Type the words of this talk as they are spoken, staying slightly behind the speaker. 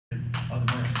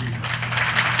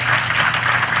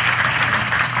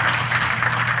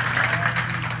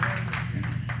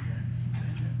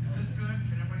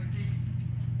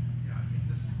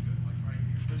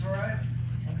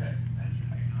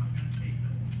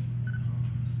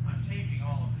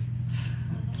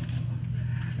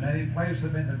And then he plays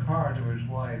them in the car to his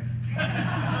wife.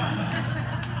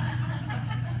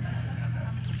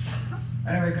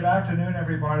 Anyway, good afternoon,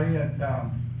 everybody, and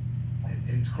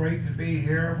it's great to be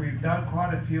here. We've done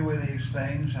quite a few of these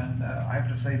things, and I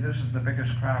have to say this is the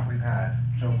biggest crowd we've had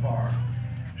so far.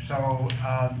 So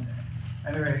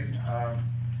anyway,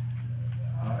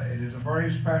 it is a very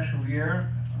special year,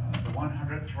 the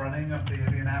 100th running of the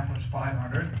Indianapolis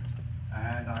 500,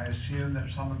 and I assume that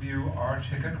some of you are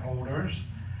ticket holders.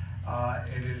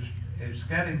 It's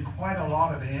getting quite a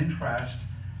lot of interest,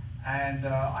 and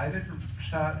I didn't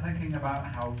start thinking about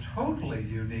how totally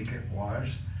unique it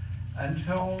was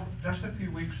until just a few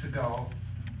weeks ago,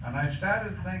 and I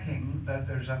started thinking that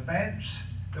there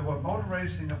were motor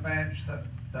racing events that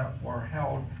were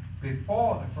held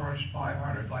before the first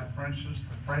 500, like for instance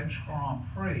the French Grand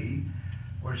Prix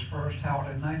was first held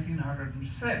in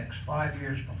 1906, 5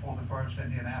 years before the first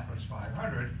Indianapolis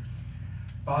 500.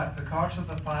 But because of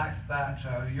the fact that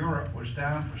Europe was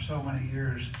down for so many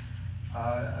years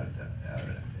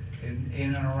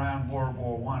in and around World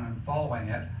War I and following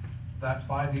it, that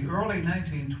by the early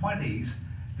 1920s,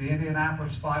 the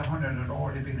Indianapolis 500 had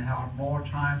already been held more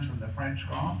times than the French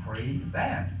Grand Prix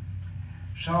then.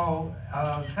 So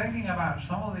thinking about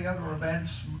some of the other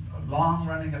events,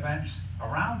 long-running events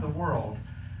around the world,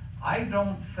 I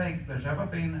don't think there's ever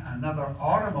been another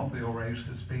automobile race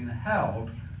that's been held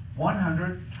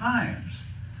 100 times.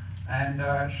 And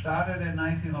it started in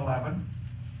 1911,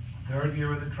 third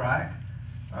year of the track.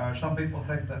 Some people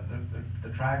think that the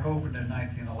track opened in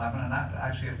 1911, and that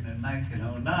actually opened in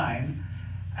 1909.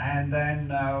 And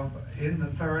then in the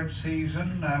third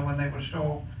season, when they were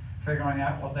still figuring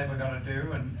out what they were going to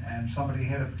do, and somebody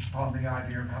hit upon the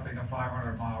idea of having a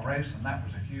 500-mile race, and that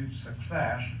was a huge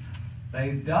success.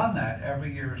 They've done that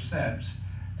every year since,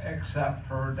 except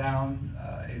for down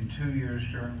in 2 years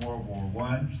during World War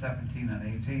I, 17 and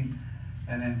 18,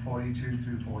 and then 42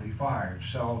 through 45.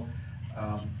 So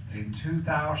in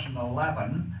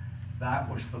 2011, that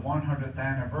was the 100th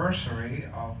anniversary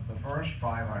of the first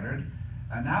 500,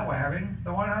 and now we're having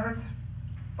the 100th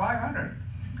 500.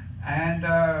 And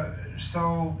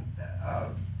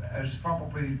as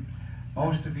probably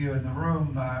most of you in the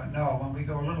room know, when we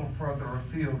go a little further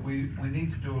afield, we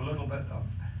need to do a little bit of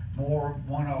more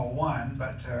 101,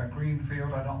 but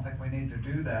Greenfield, I don't think we need to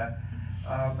do that.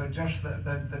 But just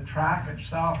the track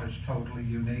itself is totally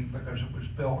unique because it was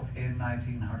built in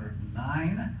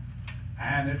 1909,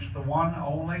 and it's the one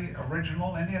only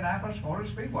original Indianapolis Motor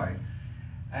Speedway.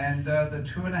 And the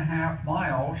 2.5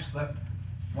 miles that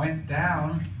went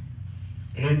down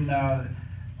in the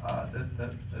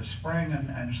spring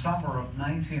and summer of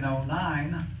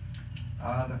 1909,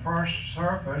 the first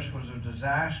surface was a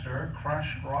disaster,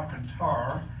 crushed rock and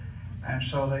tar, and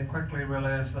so they quickly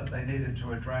realized that they needed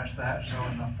to address that. So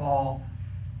in the fall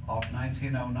of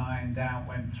 1909, down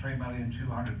went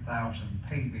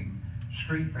 3,200,000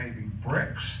 street paving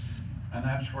bricks, and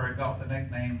that's where it got the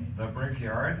nickname the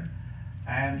Brickyard.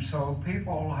 And so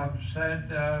people have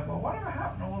said, well, whatever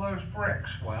happened to all those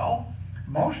bricks? Well,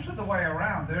 most of the way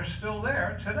around, they're still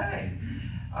there today.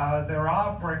 There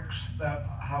are bricks that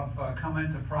have come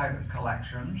into private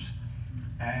collections,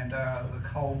 and the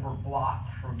Culver block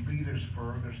from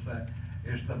Petersburg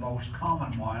is the most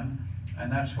common one,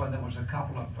 and that's when there was a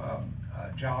couple of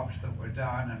jobs that were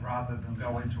done, and rather than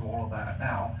go into all of that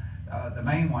now, the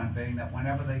main one being that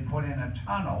whenever they put in a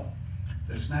tunnel,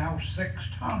 there's now 6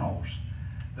 tunnels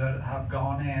that have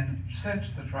gone in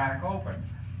since the track opened.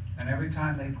 And every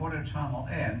time they put a tunnel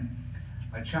in,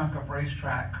 a chunk of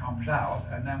racetrack comes out,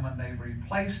 and then when they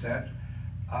replace it,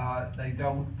 they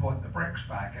don't put the bricks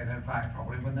back in. In fact,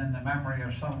 probably within the memory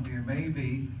of some of you may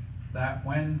be that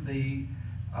when the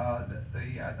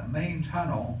main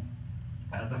tunnel,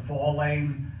 the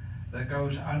 4-lane that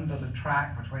goes under the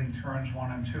track between turns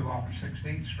 1 and 2 off of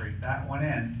 16th Street, that went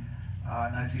in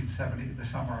the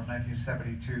summer of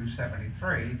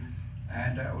 1972-73,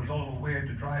 and it was a little weird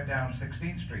to drive down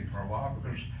 16th Street for a while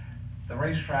because the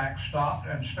racetrack stopped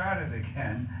and started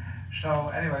again. So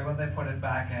anyway, when they put it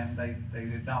back in, they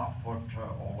did not put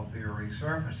all of the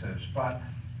resurfaces. But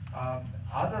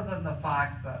other than the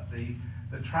fact that the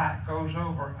track goes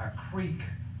over a creek,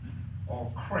 or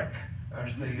crick,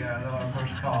 as the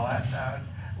locals call it,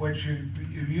 which you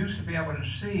used to be able to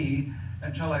see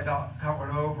until it got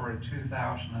covered over in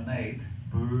 2008.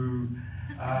 Boo.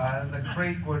 The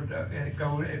creek would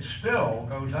it still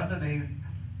goes underneath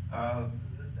the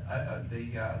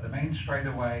main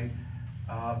straightaway,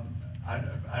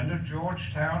 under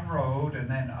Georgetown Road, and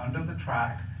then under the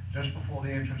track just before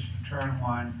the entrance to turn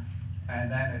 1,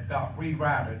 and then it got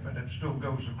rerouted, but it still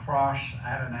goes across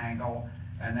at an angle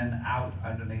and then out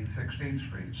underneath 16th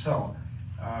Street. So,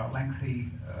 lengthy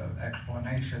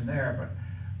explanation there, but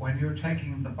when you're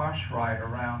taking the bus ride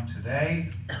around today,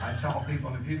 I tell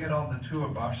people if you get on the tour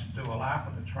bus and do a lap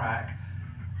of the track,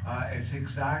 it's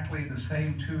exactly the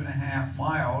same 2.5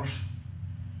 miles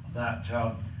that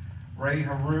Ray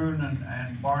Haroon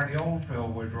and Barney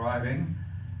Oldfield were driving,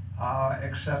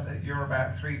 except that you're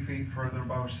about 3 feet further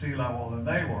above sea level than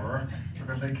they were,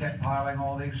 because they kept piling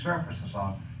all these surfaces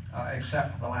on,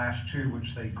 except for the last two,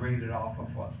 which they graded off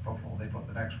before they put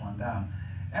the next one down.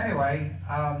 Anyway,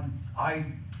 I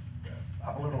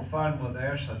have a little fun with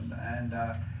this, and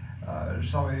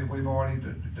so we've already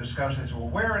discussed this. Well,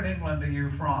 where in England are you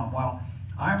from? Well,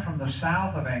 I'm from the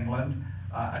south of England,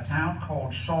 a town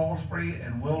called Salisbury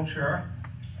in Wiltshire,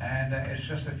 and it's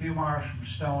just a few miles from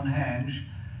Stonehenge,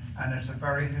 and it's a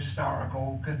very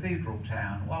historical cathedral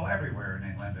town. Well, everywhere in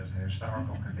England is a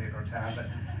historical cathedral town, but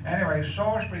anyway,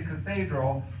 Salisbury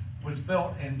Cathedral was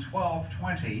built in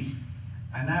 1220,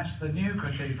 and that's the new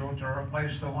cathedral to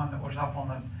replace the one that was up on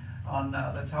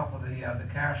the top of the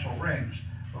castle rings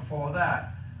before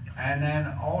that. And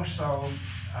then also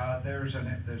there's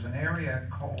an area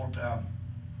called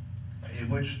in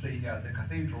which the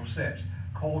cathedral sits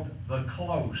called the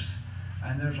Close,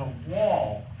 and there's a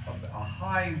wall, a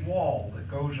high wall that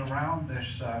goes around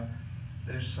this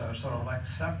sort of like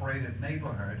separated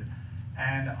neighborhood.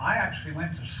 And I actually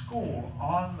went to school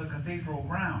on the cathedral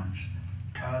grounds,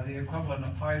 the equivalent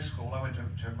of high school. I went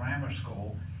to grammar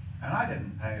school, and I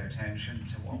didn't pay attention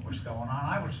to what was going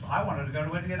on. I wanted to go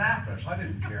to Indianapolis. I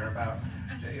didn't care about,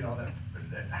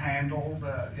 that Handel,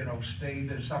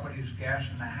 stayed as somebody's guest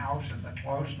in the house and the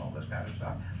Close and all this kind of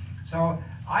stuff. So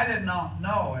I did not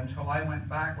know until I went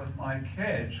back with my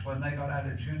kids when they got out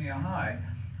of junior high.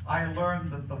 I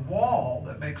learned that the wall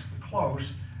that makes the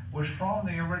Close was from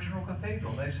the original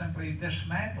cathedral. They simply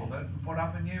dismantled it and put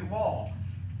up a new wall.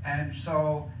 And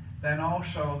so then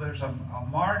also there's a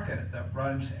market that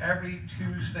runs every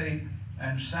Tuesday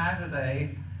and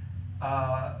Saturday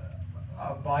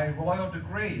by royal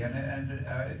decree, and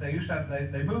they used to have,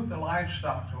 they moved the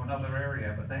livestock to another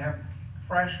area, but they have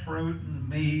fresh fruit and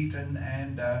meat and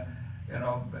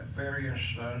various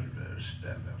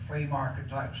flea market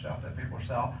type stuff that people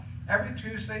sell every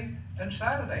Tuesday and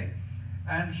Saturday.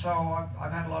 And so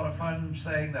I've had a lot of fun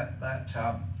saying that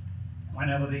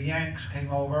whenever the Yanks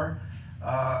came over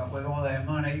with all their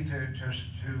money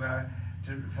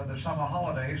for the summer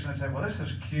holidays, and I said, well, this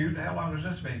is cute. How long has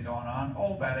this been going on?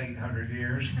 Oh, about 800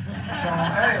 years. So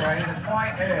anyway, the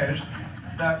point is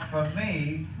that for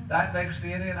me, that makes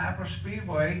the Indianapolis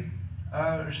Speedway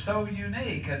so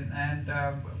unique. And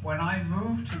when I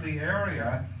moved to the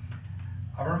area,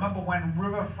 I remember when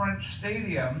Riverfront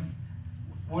Stadium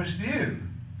was new.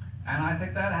 And I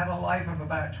think that had a life of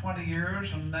about 20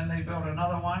 years, and then they built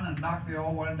another one and knocked the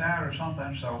old one down or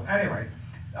something. So anyway,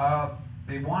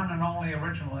 the one and only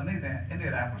original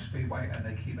Indianapolis Speedway, and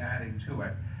they keep adding to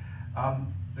it.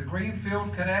 The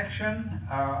Greenfield connection,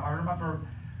 I remember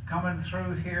coming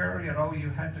through here, you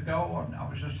had to go, and I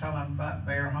was just telling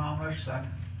Mayor Harmless,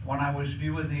 when I was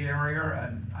viewing the area,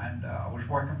 and I was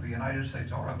working for the United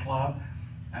States Auto Club,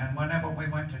 and whenever we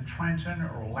went to Trenton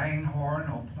or Langhorne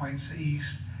or Points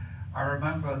East, I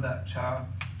remember that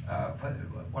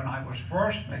when I was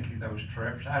first making those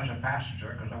trips as a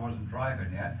passenger, because I wasn't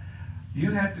driving yet,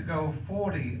 you had to go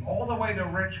 40 all the way to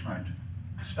Richmond,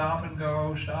 stop and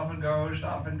go, stop and go,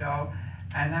 stop and go.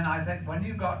 And then I think when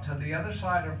you got to the other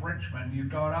side of Richmond, you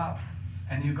got up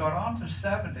and you got onto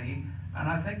 70, and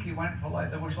I think you went for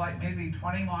there was maybe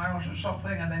 20 miles or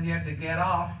something, and then you had to get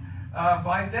off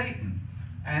by Dayton.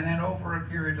 And then over a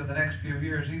period of the next few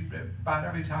years, about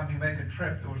every time you make a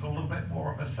trip, there was a little bit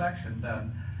more of a section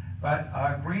done. But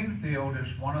Greenfield is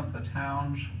one of the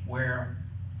towns where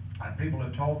people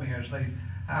have told me, as they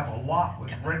have a lot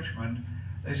with Richmond,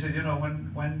 they said,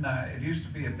 when it used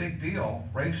to be a big deal,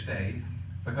 race day,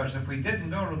 because if we didn't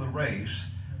go to the race,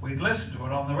 we'd listen to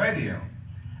it on the radio.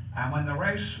 And when the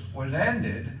race was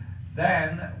ended,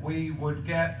 then we would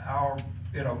get our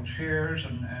chairs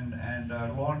and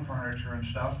lawn furniture and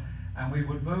stuff, and we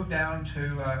would move down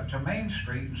to Main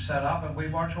Street and set up, and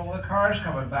we'd watch all the cars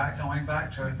going back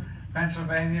to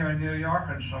Pennsylvania and New York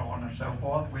and so on and so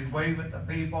forth. We'd wave at the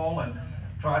people and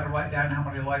try to write down how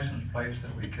many license plates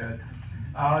that we could.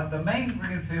 The main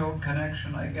Greenfield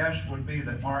connection, I guess, would be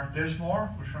that Mark Dismore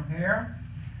was from here,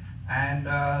 and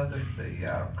the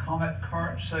Comet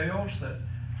cart sales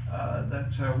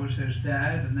that was his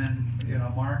dad, and then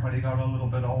Mark when he got a little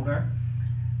bit older.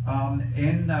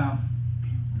 In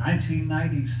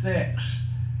 1996,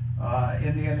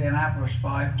 in the Indianapolis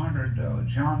 500,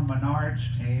 John Menard's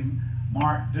team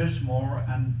Mark Dismore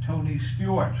and Tony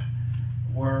Stewart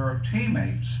were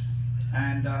teammates,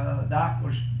 and that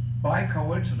was by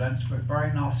coincidence, but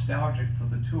very nostalgic for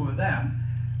the two of them,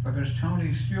 because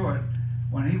Tony Stewart,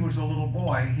 when he was a little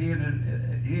boy, he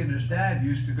and his dad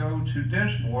used to go to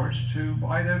Dismore's to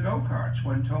buy their go-karts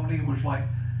when Tony was like,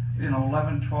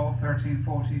 11, 12, 13,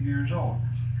 14 years old.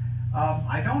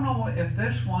 I don't know if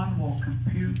this one will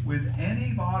compute with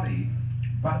anybody,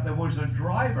 but there was a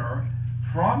driver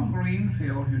from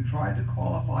Greenfield who tried to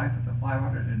qualify for the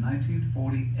 500 in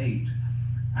 1948,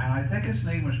 and I think his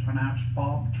name was pronounced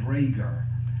Bob Draeger,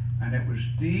 and it was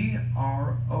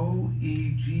D-R-O-E-G-E-R,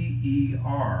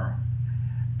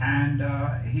 and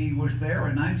he was there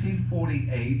in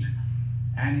 1948,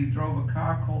 and he drove a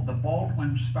car called the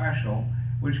Baldwin Special,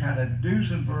 which had a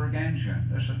Duesenberg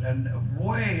engine. And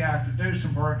way after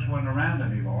Duesenbergs weren't around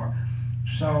anymore.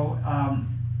 So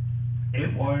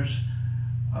it was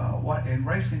what in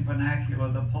racing vernacular,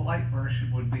 the polite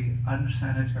version would be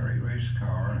unsanitary race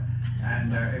car.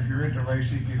 And if you're into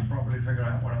racing, you can probably figure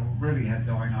out what I really had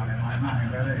going on in my mind.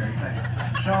 But anyway,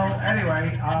 so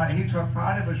anyway, he took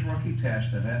part of his rookie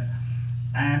test in it.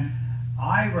 And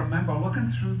I remember looking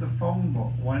through the phone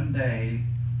book one day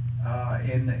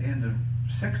in the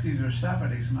 60s or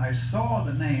 70s, and I saw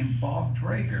the name Bob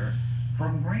Draeger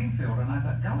from Greenfield, and I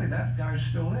thought, golly, that guy's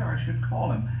still there, I should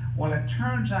call him. Well, it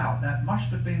turns out that must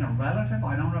have been a relative.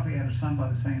 I don't know if he had a son by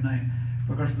the same name,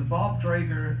 because the Bob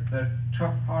Draeger that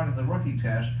took part of the rookie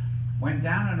test went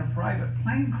down in a private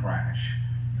plane crash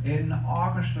in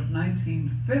August of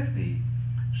 1950.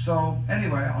 So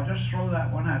anyway, I'll just throw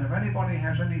that one out. If anybody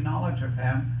has any knowledge of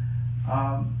him,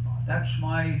 that's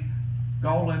my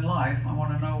goal in life. I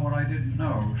want to know what I didn't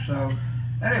know. So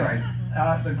anyway,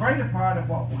 the greater part of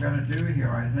what we're going to do here,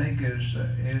 I think, is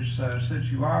since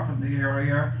you are from the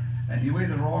area and you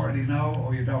either already know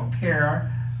or you don't care,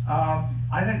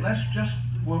 I think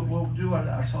we'll do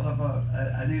a sort of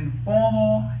an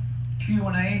informal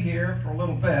Q&A here for a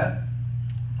little bit.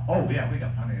 Oh yeah, we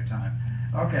got plenty of time.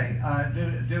 Okay,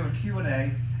 do a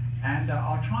Q&A, and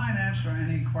I'll try and answer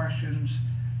any questions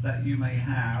that you may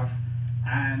have.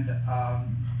 And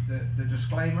the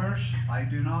disclaimers, I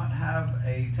do not have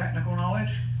a technical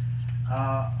knowledge.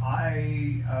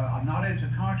 I'm not into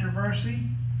controversy.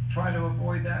 Try to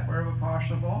avoid that wherever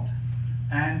possible.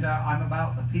 And I'm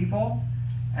about the people,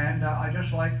 and I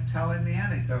just like telling the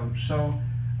anecdotes. So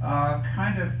I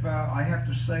have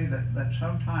to say that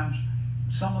sometimes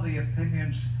some of the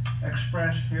opinions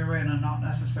expressed herein are not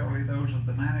necessarily those of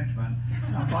the management.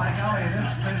 By golly,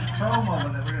 this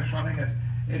promo that we're just running,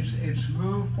 it's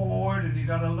move forward, and you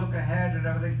got to look ahead and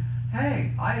everything.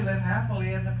 Hey, I live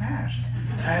happily in the past,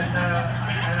 and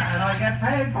I get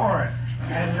paid for it,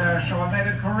 and so I made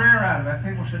a career out of it.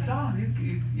 People said, Don,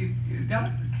 you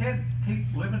can't keep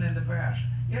living in the past.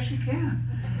 Yes, you can.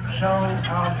 So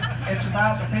it's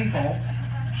about the people.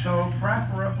 So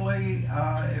preferably,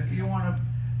 if you want to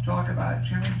talk about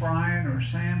Jimmy Bryan or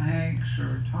Sam Hanks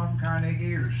or Tom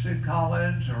Carnegie or Sid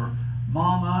Collins or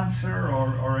Mom Answer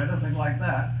or anything like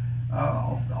that,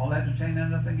 I'll entertain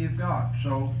anything you've got.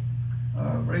 So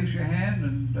raise your hand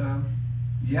and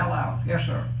yell out. Yes,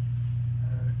 sir.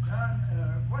 John,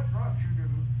 what brought you to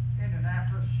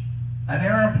Indianapolis? An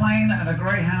airplane and a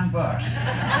Greyhound bus.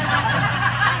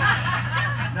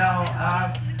 No,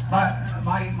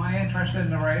 my interest in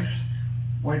the race,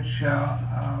 which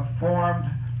formed,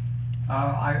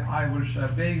 I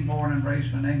was being born and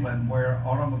raised in England, where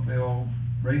automobile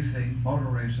racing, motor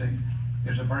racing,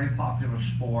 is a very popular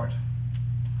sport,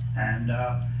 and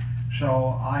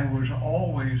so I was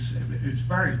always, it's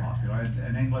very popular,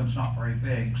 and England's not very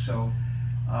big, so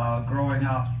growing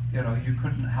up, you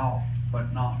couldn't help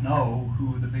but not know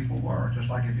who the people were. Just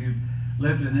like if you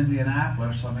lived in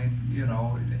Indianapolis, I mean,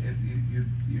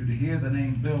 you'd hear the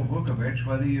name Bill Vukovich,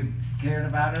 whether you cared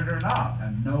about it or not,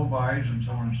 and nobody's and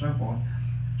so on and so forth.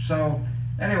 So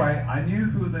anyway, I knew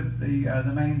who the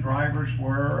main drivers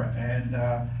were, and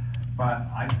but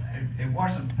it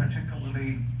wasn't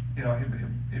particularly,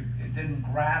 it didn't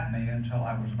grab me until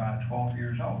I was about 12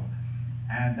 years old.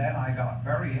 And then I got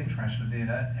very interested in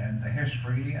it, and the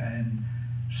history and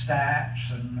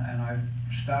stats, and I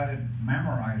started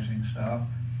memorizing stuff,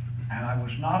 and I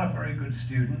was not a very good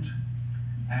student,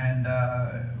 and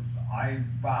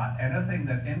but anything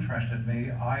that interested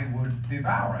me, I would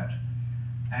devour it.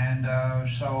 And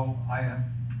so I have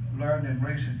learned in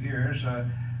recent years,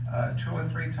 2 or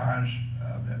 3 times,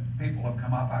 people have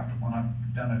come up after when I've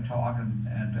done a talk, and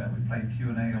we played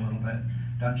Q&A a little bit,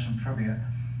 done some trivia.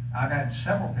 I've had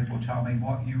several people tell me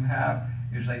what you have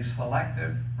is a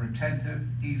selective, retentive,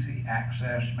 easy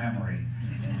access memory.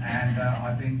 And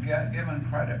I've been given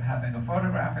credit having a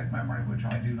photographic memory, which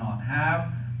I do not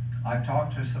have. I've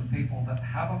talked to some people that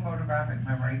have a photographic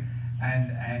memory,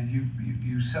 and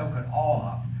you soak it all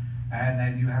up. And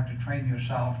then you have to train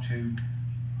yourself to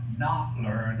not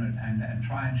learn and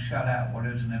try and shut out what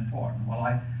isn't important. Well,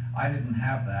 I didn't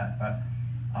have that, but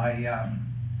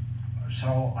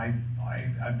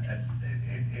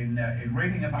in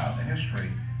reading about the history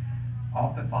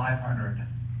of the 500,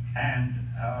 and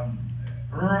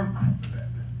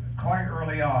quite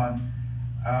early on,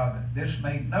 this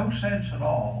made no sense at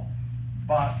all,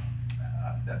 but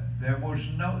there was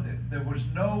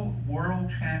no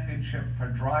world championship for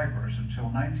drivers until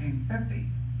 1950. It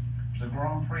was a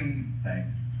Grand Prix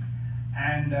thing.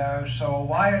 And so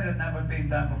why it had never been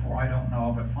done before, I don't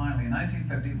know, but finally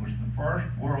 1950 was the first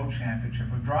world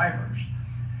championship of drivers.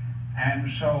 And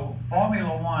so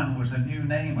Formula One was a new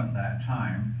name at that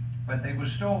time, but they were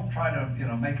still trying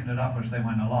to, making it up as they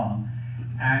went along.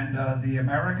 And the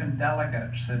American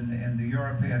delegates in the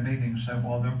European meeting said,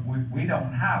 well, we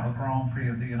don't have a Grand Prix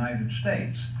of the United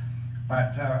States,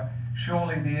 but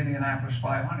surely the Indianapolis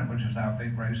 500, which is our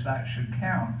big race, that should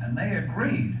count. And they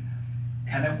agreed.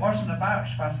 And it wasn't about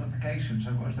specifications,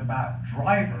 it was about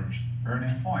drivers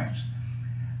earning points.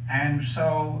 And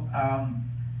so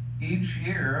each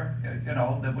year,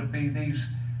 there would be these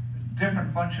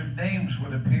different bunch of names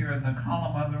would appear in the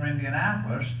column under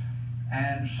Indianapolis.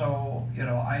 And so,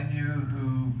 I knew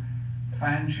who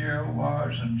Fangio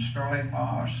was, and Sterling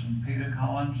Moss, and Peter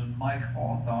Collins, and Mike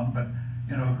Hawthorne, but,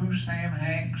 who Sam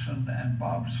Hanks, and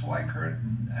Bob Swikert,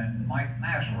 and Mike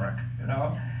Nazarek,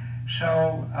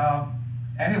 So,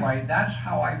 anyway, that's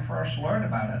how I first learned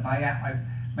about it. And I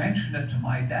mentioned it to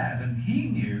my dad, and he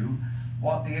knew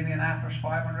what the Indianapolis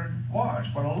 500 was,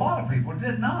 but a lot of people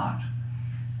did not.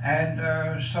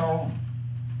 And so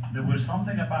there was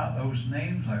something about those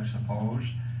names, I suppose,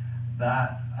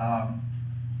 that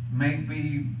made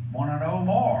me want to know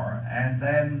more. And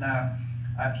then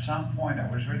at some point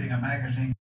I was reading a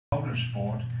magazine called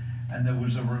Motorsport, and there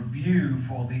was a review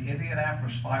for the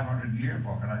Indianapolis 500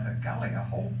 yearbook, and I thought, golly, a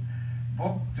whole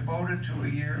book devoted to a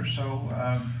year. So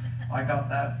I got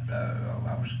that,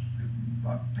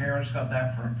 my parents got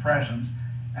that for a present.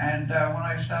 And when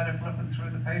I started flipping through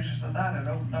the pages of that, it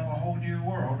opened up a whole new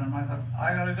world, and I thought,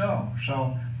 I gotta go.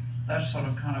 So that's sort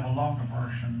of kind of a longer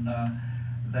version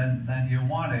than you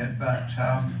wanted, but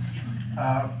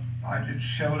I just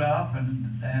showed up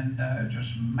and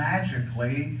just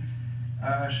magically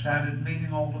started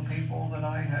meeting all the people that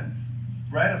I had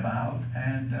read about,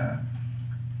 and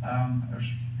as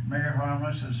Mayor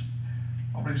Harmless is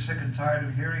probably sick and tired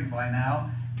of hearing by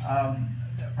now,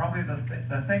 probably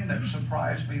the thing that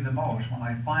surprised me the most when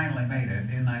I finally made it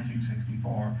in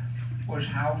 1964 was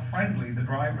how friendly the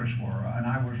drivers were, and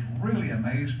I was really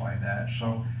amazed by that.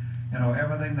 So,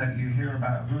 everything that you hear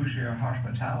about Hoosier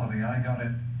hospitality, I got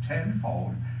it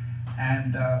tenfold,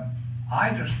 and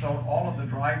I just thought all of the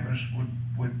drivers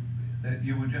that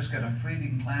you would just get a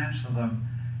fleeting glance of them,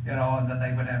 and that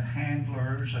they would have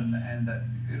handlers, and that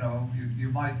you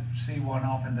might see one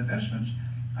off in the distance.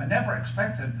 I never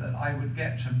expected that I would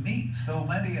get to meet so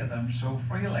many of them so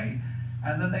freely,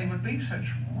 and that they would be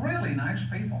such really nice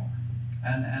people.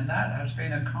 And that has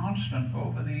been a constant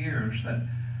over the years, that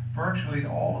virtually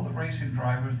all of the racing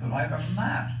drivers that I've ever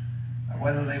met,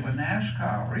 whether they were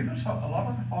NASCAR or even a lot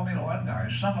of the Formula One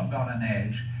guys, some have got an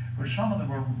edge, but some of them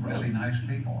were really nice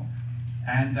people.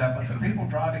 And but the people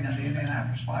driving in the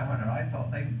Indianapolis 500, I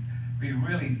thought they'd be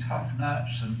really tough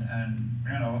nuts and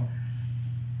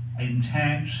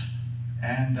intense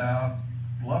and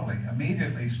lovely.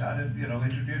 Immediately started,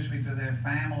 introduced me to their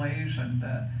families, and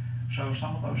so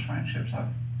some of those friendships I've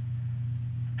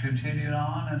continued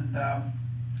on,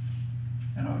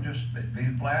 and just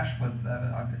being blessed with.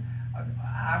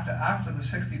 After the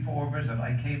 '64 visit,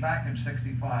 I came back in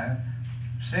 '65.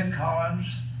 Sid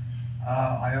Collins,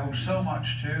 I owe so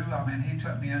much to. I mean, he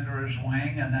took me under his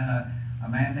wing, and then a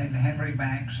man named Henry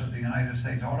Banks of the United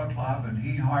States Auto Club, and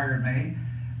he hired me.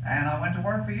 And I went to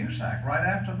work for USAC right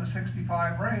after the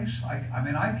 '65 race.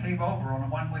 I came over on a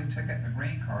one-way ticket and a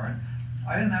green card.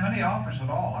 I didn't have any office at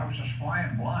all. I was just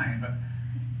flying blind, but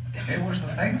it was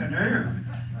the thing to do.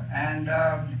 And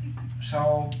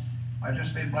so I've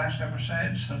just been blessed ever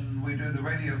since. And we do the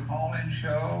radio call-in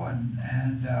show,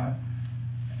 and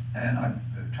I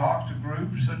talk to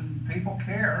groups, and people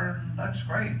care, and that's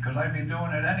great, because I'd be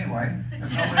doing it anyway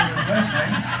if nobody was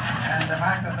listening, and the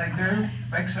fact that they do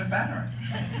makes it better.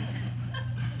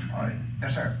 All right.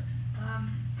 Yes, sir.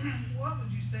 What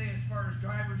would you say as far as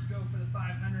drivers go for the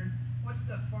 500? what's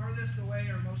the farthest away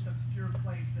or most obscure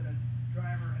place that a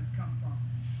driver has come from?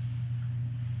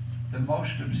 The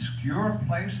most obscure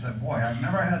place that, boy, I've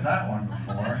never had that one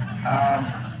before.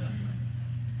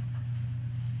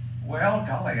 Well,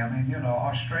 golly, I mean, you know,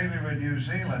 Australia and New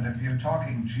Zealand, if you're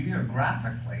talking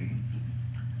geographically,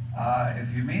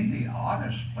 if you mean the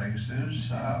oddest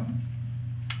places,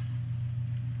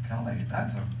 golly,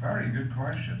 that's a very good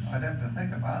question. I'd have to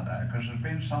think about that, because there's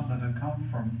been some that have come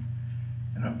from,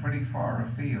 you know, pretty far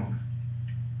afield.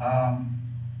 I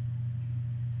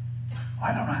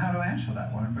don't know how to answer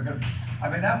that one, because, I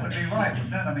mean, that would be right,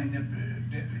 wouldn't it? I mean,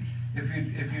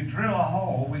 if you drill a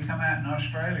hole, we come out in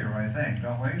Australia, I think,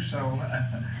 don't we? So,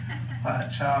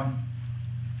 but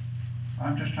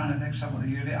I'm just trying to think some of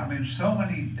the, I mean, so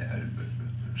many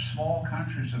small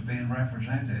countries have been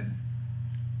represented.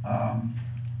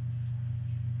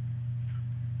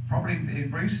 Probably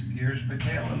in recent years,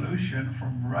 Mikhail Ilyushin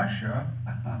from Russia,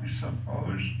 I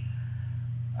suppose.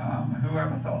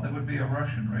 Whoever thought there would be a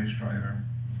Russian race driver?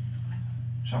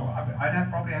 So I'd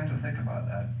probably have to think about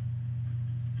that.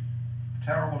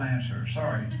 Terrible answer,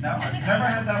 sorry. No, I've never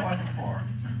had that one before.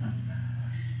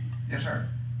 Yes, sir.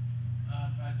 I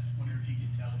just wonder if you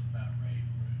could tell us about Ray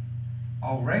Haroon.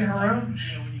 Oh, Ray Haroon? Like,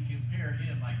 you know, when you compare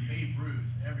him, like Babe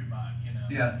Ruth, everybody, you know.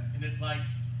 Yeah. And it's like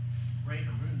Ray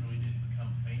Haroon really didn't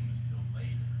become famous till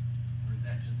later. Or is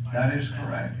that just my That is perception?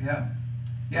 correct, yeah.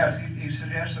 Yes, he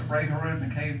suggests that Ray Haroon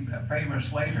became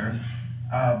famous later.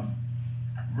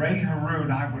 Ray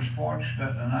Haroon, I was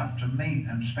fortunate enough to meet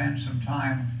and spend some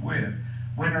time with,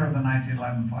 winner of the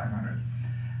 1911 500.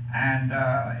 And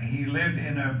he lived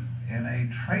in a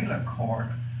trailer court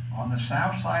on the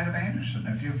south side of Anderson,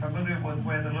 if you're familiar with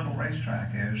where the little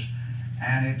racetrack is.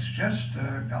 And it's just,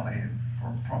 golly,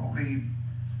 probably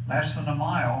less than a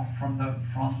mile from the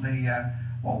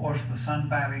what was the Sun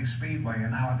Valley Speedway,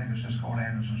 and now I think it's just called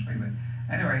Anderson Speedway.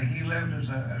 Anyway, he lived as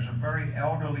a very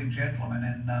elderly gentleman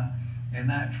in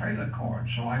that trailer court,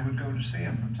 so I would go to see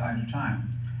him from time to time.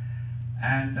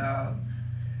 And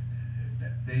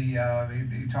he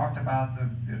talked about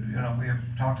we have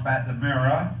talked about the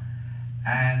mirror,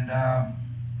 and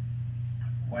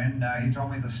when he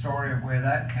told me the story of where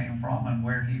that came from and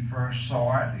where he first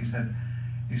saw it, he said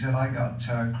I got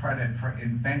credit for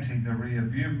inventing the rear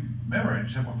view mirror. He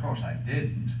said, well, of course I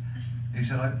didn't. He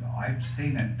said, I've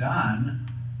seen it done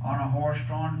on a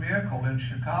horse-drawn vehicle in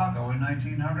Chicago in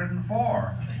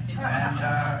 1904. And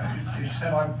he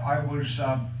said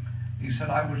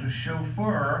I was a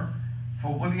chauffeur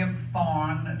for William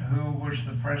Thorne, who was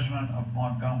the president of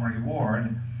Montgomery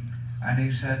Ward. And he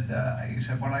said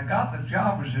when I got the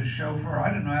job as his chauffeur, I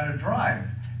didn't know how to drive.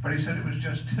 But he said it was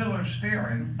just tiller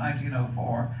steering,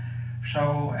 1904.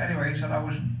 So anyway, he said I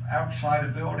was outside a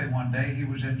building one day. He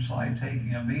was inside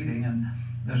taking a meeting, and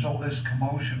there's all this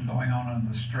commotion going on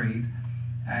the street,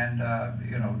 and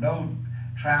no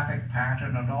traffic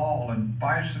pattern at all, and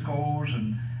bicycles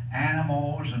and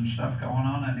animals and stuff going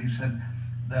on. And he said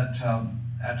that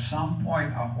at some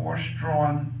point a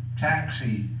horse-drawn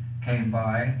taxi came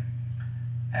by,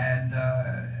 and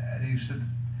he said,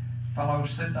 fellow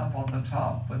sitting up on the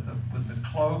top with the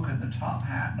cloak and the top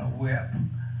hat and a whip, and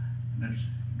it's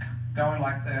going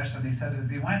like this. And he said as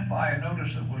he went by, I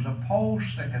noticed there was a pole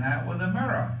sticking out with a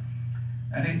mirror,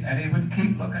 and he would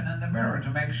keep looking in the mirror to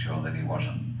make sure that he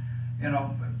wasn't,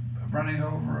 running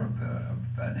over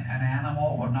an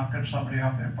animal or knocking somebody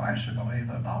off their bicycle. And he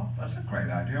thought, oh, that's a great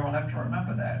idea. I'll have to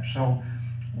remember that. So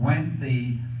when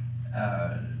the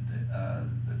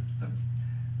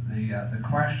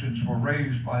questions were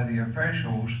raised by the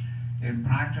officials in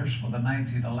practice for the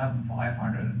 1911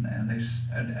 500, and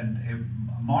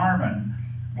Marmon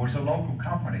was a local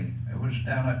company. It was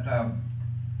down at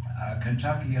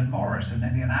Kentucky and Morris in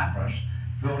Indianapolis,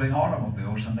 building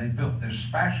automobiles, and they built this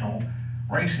special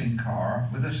racing car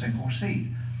with a single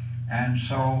seat. And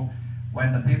so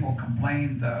when the people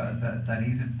complained that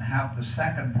he didn't have the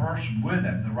second person with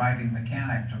him, the riding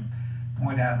mechanic, to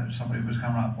point out that somebody was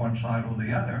coming up one side or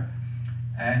the other.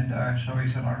 And so he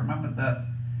said, I remember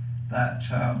that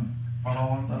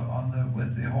fellow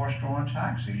with the horse-drawn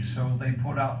taxi. So they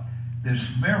put up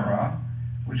this mirror,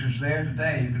 which is there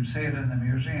today. You can see it in the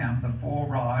museum, the 4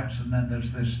 rods, and then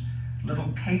there's this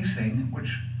little casing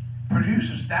which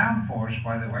produces downforce,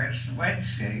 by the way. It's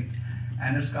wedge-shaped,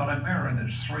 and it's got a mirror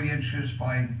that's 3 inches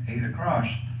by 8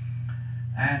 across.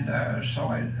 And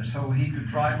so he could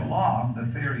drive along, the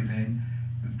theory being,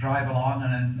 drive along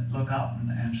and then look up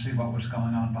and see what was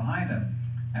going on behind him.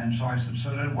 And so I said,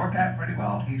 so did it work out pretty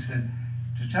well? He said,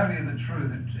 to tell you the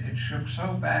truth, it shook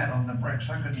so bad on the bricks,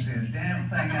 I couldn't see a damn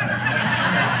thing in it.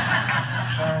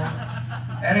 So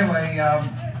anyway,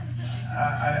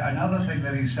 another thing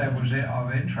that he said was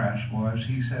of interest was,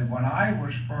 he said, when I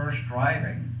was first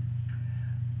driving,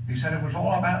 he said it was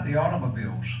all about the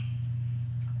automobiles.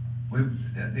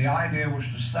 The idea was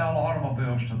to sell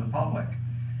automobiles to the public.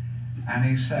 And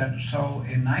he said, so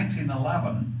in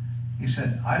 1911, he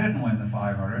said, I didn't win the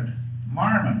 500,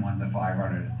 Marmon won the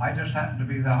 500. I just happened to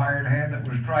be the hired hand that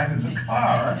was driving the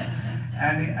car.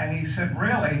 And he said,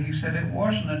 really, he said, it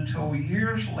wasn't until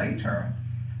years later,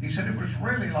 he said, it was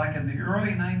really like in the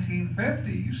early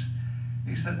 1950s,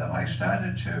 he said, that I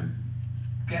started to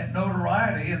get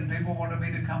notoriety and people wanted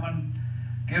me to come and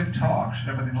give talks and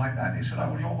everything like that. He said, I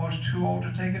was almost too old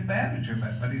to take advantage of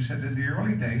it. But he said, in the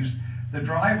early days, the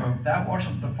driver, that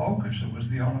wasn't the focus, it was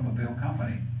the automobile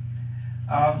company.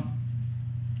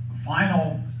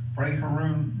 Final Ray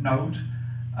Haroon note,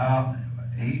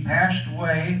 he passed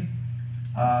away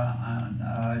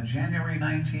on January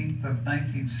 19th of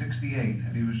 1968,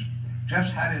 and he was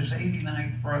just had his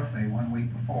 89th birthday 1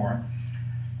 week before.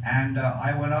 And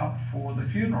I went up for the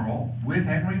funeral with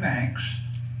Henry Banks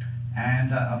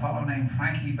and a fellow named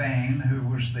Frankie Bain, who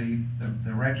was the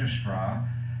registrar,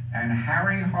 and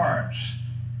Harry Hartz,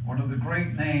 one of the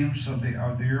great names of the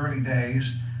early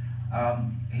days.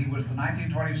 He was the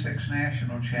 1926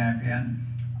 national champion,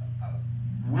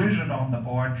 wizard on the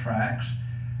board tracks,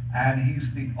 and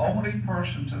he's the only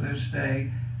person to this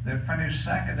day that finished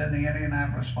second in the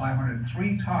Indianapolis 500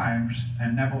 3 times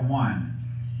and never won.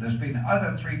 There's been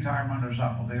other 3-time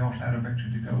runners-up, well, they also had a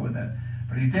victory to go with it.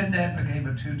 But he did then became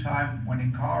a 2-time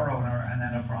winning car owner and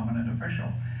then a prominent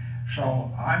official.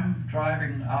 So I'm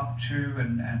driving up to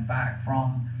and back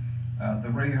from the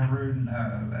Ray Haroon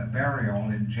burial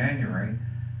in January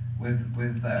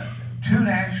with 2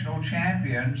 national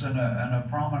champions and a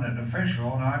prominent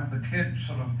official, and I'm the kid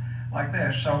sort of like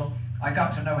this. So I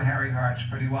got to know Harry Hartz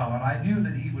pretty well, and I knew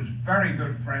that he was very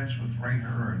good friends with Ray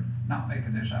Haroon, not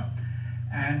making this up.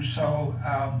 And so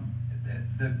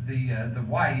the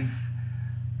wife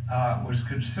was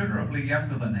considerably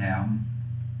younger than him,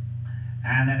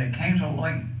 and then it came to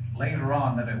later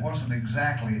on that it wasn't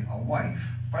exactly a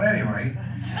wife. But anyway,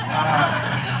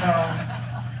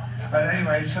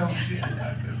 so she,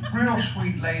 a real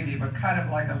sweet lady, but kind of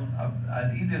like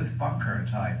an Edith Bunker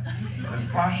type, that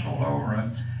fussed all over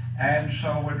it. And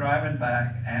so we're driving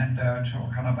back and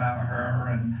talking about her,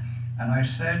 and I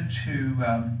said to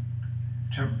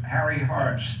Harry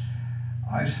Hartz,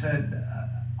 I said,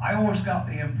 I always got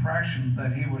the impression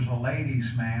that he was a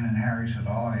ladies' man, and Harry said,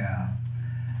 oh yeah.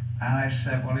 And I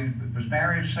said, well, he was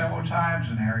married several times,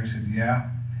 and Harry said, yeah.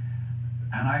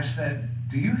 And I said,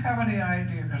 do you have any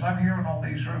idea, because I'm hearing all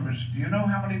these rumors, do you know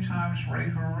how many times Ray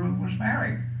Haroon was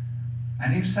married?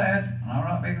 And he said, and I'm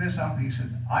not making this up, he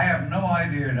said, I have no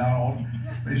idea, Donald,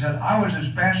 but he said, I was his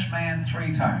best man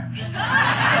 3 times. So,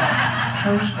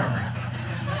 true story.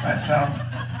 But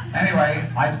anyway,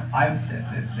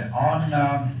 on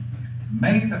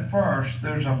May the 1st,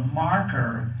 there's a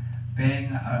marker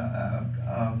being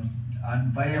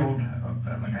unveiled,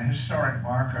 like a historic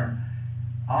marker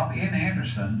up in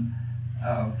Anderson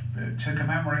to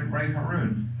commemorate Ray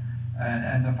Haroon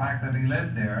and the fact that he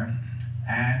lived there.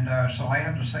 And so I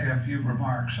have to say a few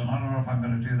remarks, and I don't know if I'm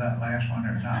going to do that last one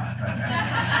or not. But,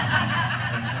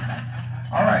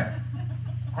 all right,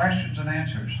 questions and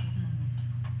answers.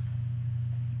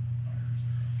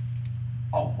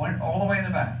 Oh, went all the way in the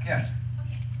back, yes.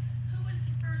 Okay, who was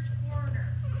the first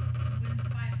foreigner to win the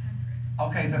 500?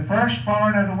 Okay, the first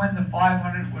foreigner to win the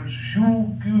 500 was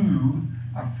Jules Gu,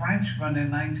 a Frenchman in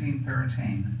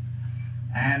 1913.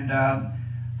 And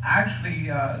actually,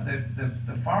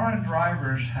 the foreign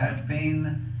drivers had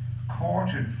been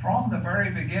courted from the very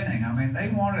beginning. I mean, they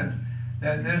wanted,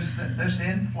 this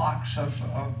influx of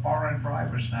foreign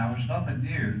drivers now is nothing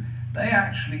new. They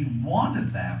actually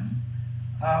wanted them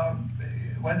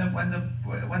when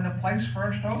the place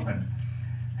first opened.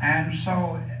 And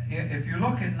so if you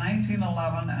look at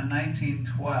 1911 and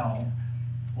 1912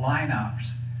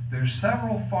 lineups, there's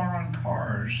several foreign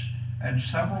cars and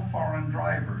several foreign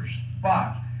drivers,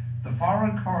 but the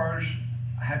foreign cars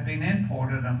had been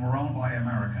imported and were owned by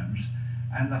Americans,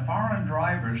 and the foreign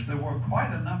drivers, there were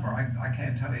quite a number, I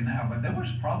can't tell you now, but there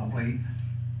was probably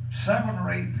 7 or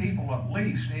 8 people at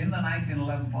least in the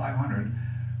 1911 500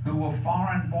 who were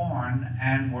foreign born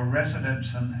and were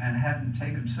residents and hadn't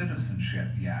taken citizenship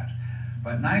yet.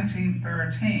 But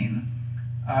 1913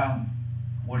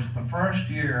 was the first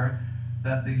year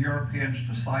that the Europeans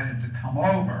decided to come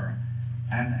over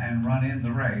and run in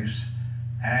the race,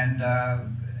 and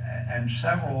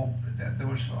several, there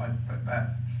was about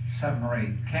 7 or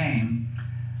 8 came,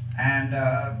 and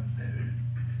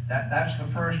that's the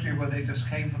first year where they just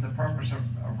came for the purpose of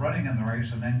running in the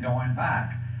race and then going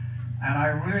back. And I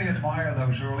really admire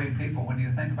those early people when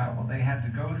you think about what they had to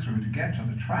go through to get to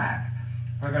the track,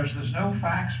 because there's no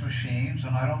fax machines,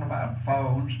 and I don't know about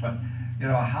phones, but you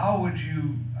know, how would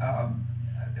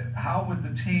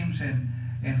the teams in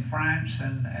France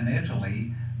and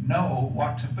Italy know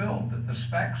what to build, that the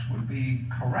specs would be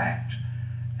correct?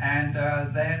 And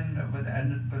but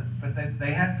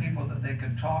they had people that they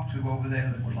could talk to over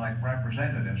there that were like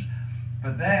representatives.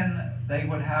 But then they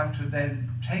would have to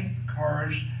then take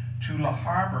cars to Le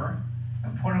Havre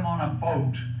and put them on a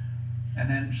boat and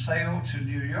then sail to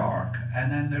New York,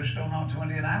 and then they're still not to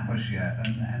Indianapolis yet,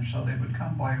 and so they would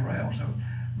come by rail. So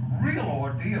real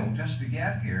ordeal just to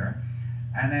get here,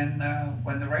 and then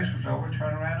when the race was over,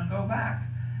 turn around and go back.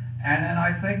 And then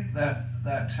I think that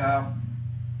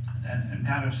and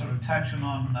kind of sort of touching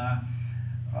on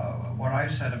what I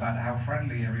said about how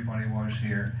friendly everybody was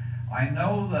here, I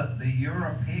know that the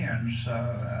Europeans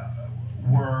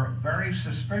were very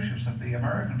suspicious of the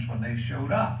Americans when they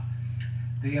showed up.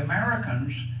 The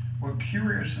Americans were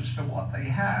curious as to what they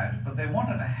had, but they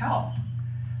wanted to help.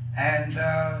 And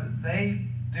they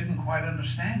didn't quite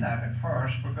understand that at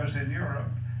first, because in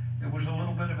Europe it was a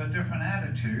little bit of a different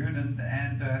attitude,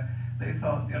 and they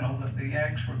thought, you know, that the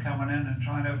Yanks were coming in and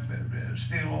trying to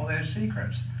steal all their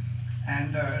secrets.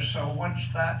 And so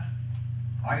once that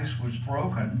ice was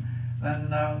broken,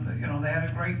 then you know, they had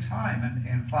a great time. And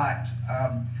in fact,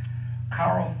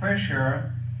 Carl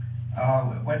Fisher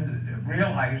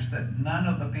realized that none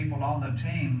of the people on the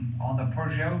team, on the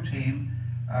Peugeot team,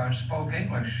 spoke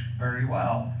English very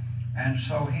well. And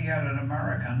so he had an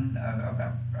American,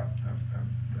 a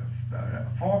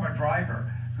former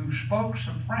driver, who spoke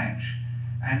some French,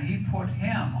 and he put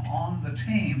him on the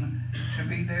team to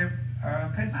be their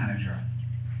pit manager.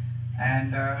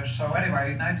 And so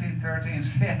anyway, 1913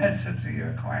 is the answer to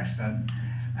your question.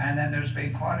 And then there's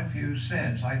been quite a few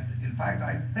since. In fact,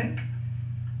 I think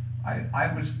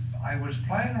I was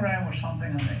playing around with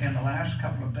something in the last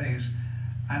couple of days,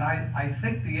 and I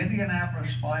think the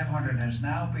Indianapolis 500 has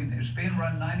now it's been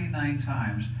run 99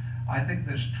 times. I think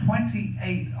there's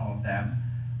 28 of them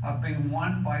have been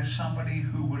won by somebody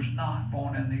who was not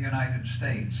born in the United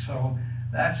States. So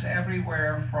that's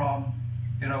everywhere from,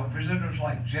 you know, visitors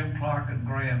like Jim Clark and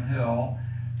Graham Hill,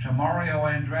 to Mario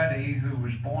Andretti, who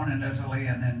was born in Italy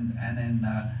and then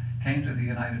came to the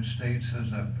United States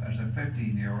as a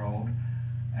 15-year-old.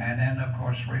 And then, of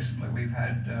course, recently we've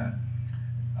had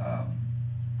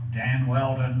Dan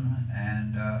Weldon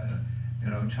and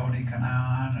you know, Tony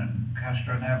Kanaan and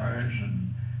Castronevers and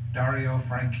Dario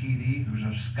Franchitti, who's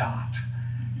a Scot.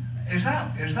 Is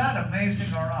that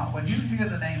amazing or not? When you hear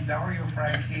the name Dario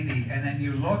Franchitti and then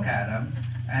you look at him,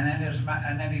 and then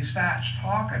he starts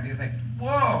talking, you think,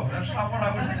 whoa, that's not what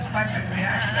I was expecting the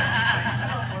accent to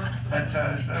be. But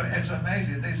it's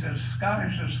amazing. These are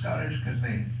Scottish as Scottish could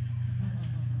be.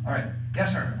 All right,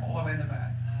 yes sir, all the way in the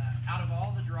back. Out of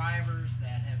all the drivers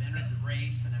that have entered the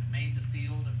race and have made the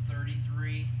field of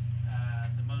 33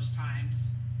 the most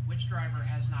times, which driver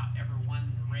has not ever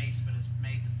won the race but has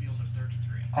made the field of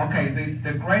 33? Okay,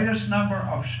 the greatest number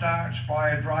of starts by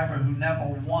a driver who never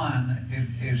won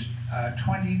is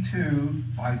 22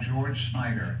 by George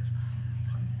Snyder.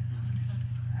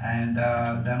 And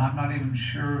then I'm not even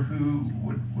sure who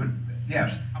would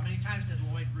yes. How many times did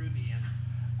Lloyd Ruby enter?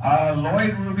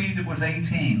 Lloyd Ruby was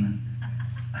 18.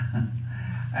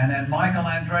 And then Michael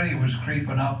Andretti was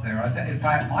creeping up there. In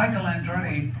fact, Michael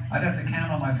Andretti, I'd have to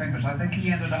count on my fingers, I think he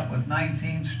ended up with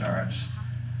 19 starts.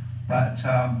 But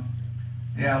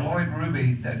yeah, Lloyd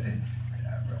Ruby,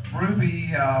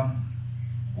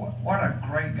 what a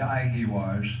great guy he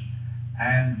was,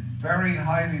 and very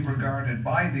highly regarded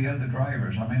by the other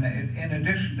drivers. I mean, in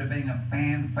addition to being a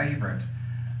fan favorite,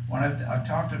 when I've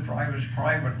talked to drivers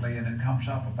privately and it comes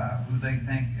up about who they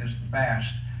think is the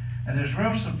best, and there's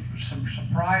some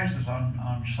surprises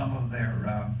on some of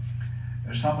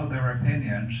their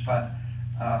opinions, but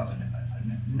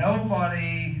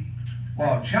nobody.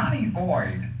 Well, Johnny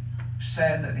Boyd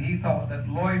said that he thought that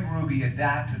Lloyd Ruby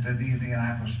adapted to the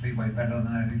Indianapolis Speedway better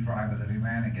than any driver that he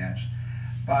ran against.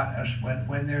 But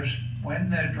when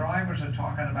the drivers are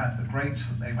talking about the greats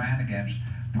that they ran against,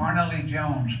 Parnelli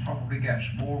Jones probably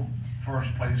gets more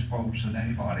first place votes than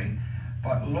anybody.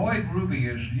 But Lloyd Ruby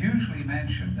is usually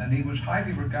mentioned, and he was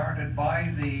highly regarded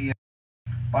by the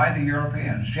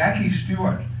Europeans. Jackie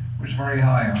Stewart was very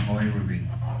high on Lloyd Ruby.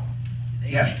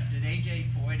 Yes. Did A.J.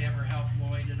 Foyt ever help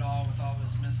Lloyd at all with all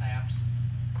his mishaps?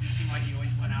 It seemed like he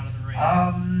always went out of the race.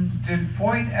 Did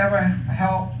Foyt ever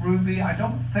help Ruby? I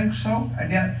don't think so. And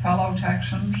yet, fellow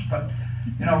Texans, but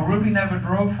you know, Ruby never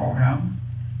drove for him.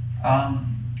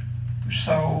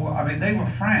 So, I mean, they were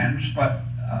friends, but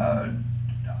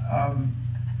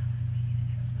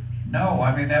no,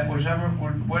 I mean, was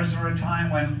there a time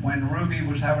when Ruby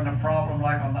was having a problem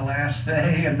like on the last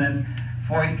day and then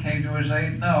Foyt came to his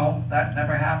aid? No, that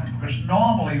never happened, because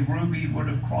normally Ruby would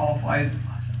have qualified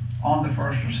on the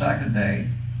first or second day,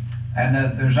 and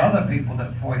there's other people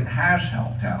that Foyt has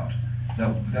helped out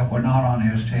that were not on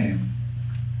his team.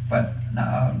 But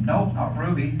no, not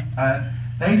Ruby.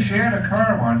 They shared a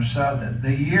car once.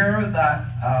 The year that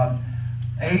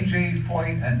A.J.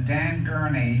 Foyt and Dan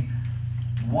Gurney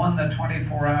won the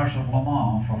 24 Hours of Le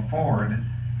Mans for Ford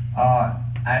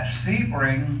at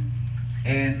Sebring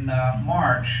in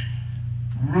March,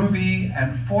 Ruby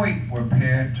and Foyt were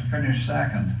paired to finish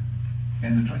second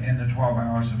in the 12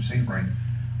 Hours of Sebring.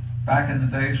 Back in the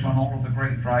days when all of the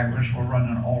great drivers were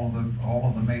running all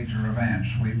of the major events,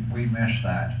 we missed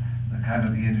that, the kind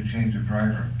of the interchange of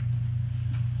driver.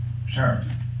 Sure.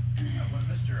 When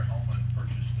Mr. Holman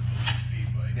purchased the Motor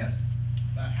Speedway, Yes.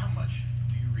 about how much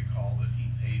do you recall that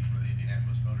he paid for the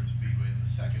Indianapolis Motor Speedway? And the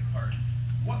second part,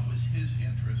 what was his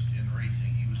interest in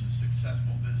racing? He was a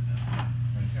successful businessman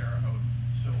in Terre Haute,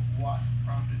 so what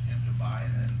prompted him to buy,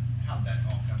 and then how'd that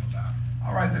all come about?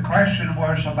 All right, the question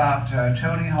was about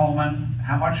Tony Holman.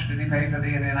 How much did he pay for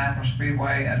the Indianapolis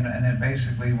Speedway, and then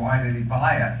basically why did he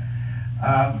buy it?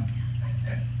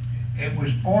 It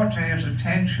was brought to his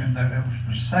attention that it was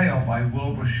for sale by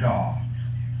Wilbur Shaw.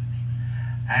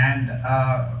 And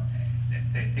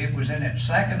it was in its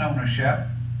second ownership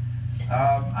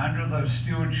under the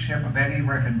stewardship of Eddie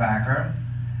Rickenbacker,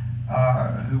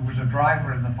 who was a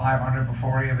driver in the 500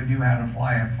 before he ever knew how to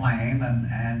fly a plane,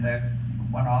 and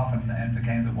went off and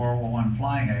became the World War I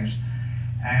flying ace.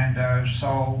 And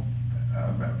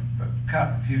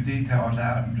cut a few details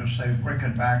out and just say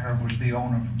Rickenbacker was the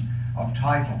owner of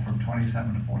Title from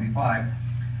 27 to 45.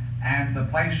 And the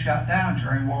place shut down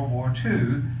during World War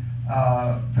II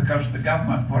because the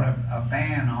government put a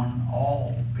ban on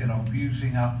all,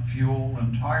 using up fuel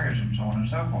and tires and so on and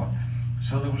so forth.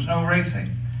 So there was no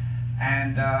racing.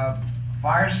 And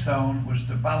Firestone was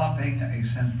developing a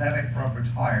synthetic rubber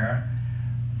tire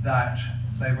that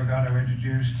they were going to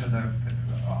introduce to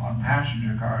on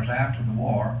passenger cars after the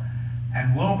war.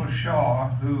 And Wilbur Shaw,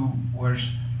 who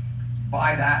was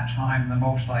by that time the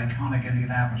most iconic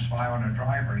Indianapolis 500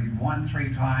 driver, he won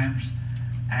 3 times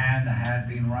and had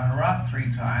been runner-up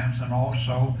 3 times, and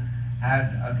also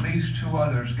had at least 2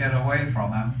 others get away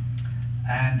from him.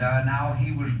 And now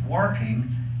he was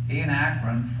working in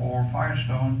Akron for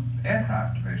Firestone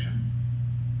Aircraft Division.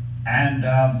 And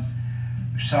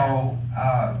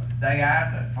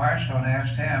Firestone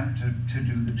asked him to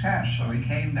do the test. So he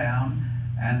came down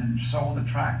and saw the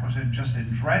track was just in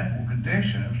dreadful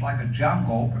condition. It was like a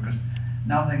jungle because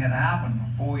nothing had happened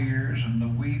for 4 years, and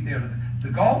the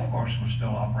golf course was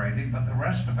still operating, but the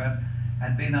rest of it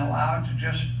had been allowed to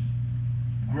just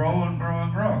grow and grow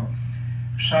and grow.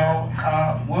 So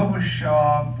Wilbur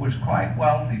Shaw was quite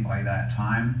wealthy by that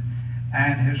time,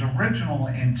 and his original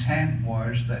intent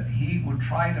was that he would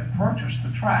try to purchase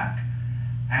the track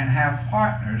and have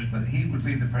partners, but he would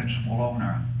be the principal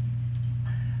owner.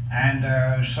 And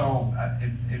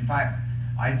in fact,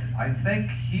 I think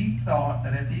he thought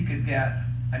that if he could get,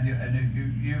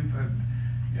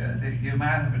 you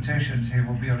mathematicians here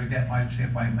will be able to see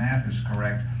if my math is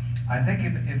correct. I think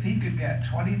if he could get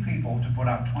 20 people to put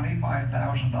up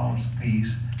 $25,000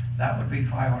 apiece, that would be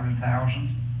 $500,000,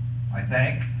 I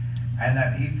think. And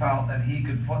that he felt that he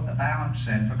could put the balance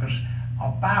in because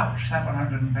about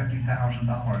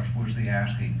 $750,000 was the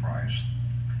asking price.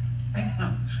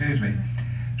 Excuse me.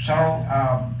 So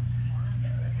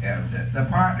the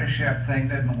partnership thing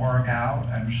didn't work out,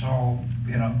 and so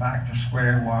back to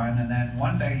square one. And then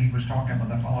one day he was talking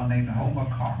with a fellow named Homer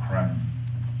Cochran,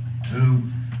 who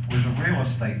was a real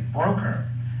estate broker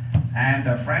and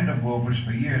a friend of Wilbur's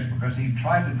for years because he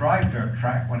tried to drive dirt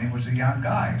track when he was a young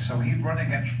guy. So he'd run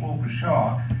against Wilbur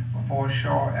Shaw before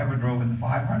Shaw ever drove in the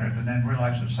 500, and then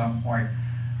realized at some point,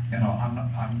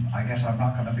 I guess I'm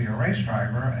not going to be a race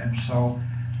driver, and so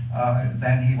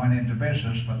then he went into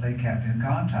business, but they kept in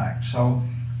contact. So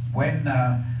when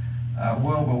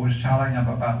Wilbur was telling him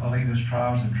about the latest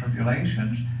trials and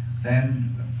tribulations,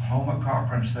 then Homer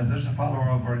Cochran said, "There's a fellow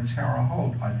over in Terre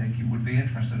Haute I think you would be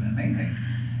interested in meeting.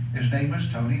 His name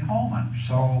is Tony Holman."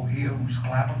 So he owns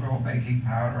Clapper Baking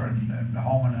Powder and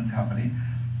Holman and Company.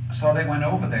 So they went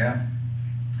over there,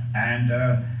 and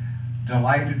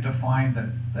delighted to find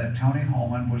that Tony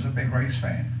Holman was a big race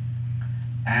fan,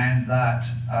 and that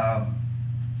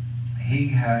he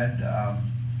had,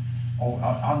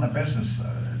 on the business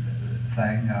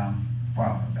thing,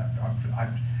 well, I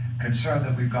concerned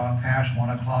that we've gone past 1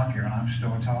 o'clock here and I'm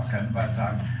still talking, but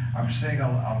I'm seeing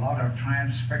a lot of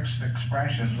transfixed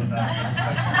expressions, and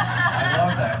I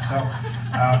love that. So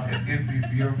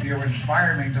you're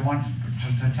inspiring me to want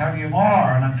to tell you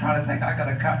more, and I'm trying to think. I got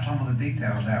to cut some of the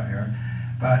details out here,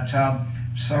 but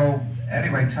so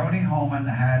anyway, Tony Holman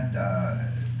had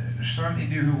certainly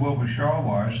knew who Wilbur Shaw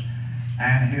was,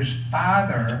 and his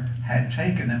father had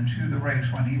taken him to the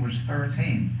race when he was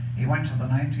 13. He went to the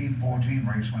 1914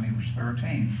 race when he was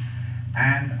 13.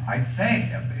 And I think,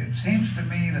 it seems to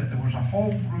me that there was a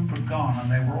whole group had gone,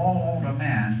 and they were all older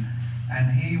men,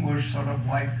 and he was sort of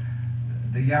like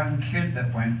the young kid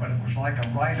that went, but it was like a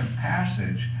rite of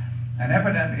passage. And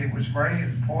evidently it was very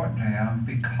important to him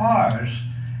because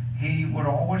he would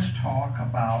always talk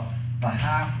about the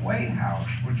halfway house,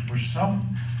 which was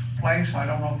some place, I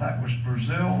don't know if that was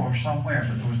Brazil or somewhere,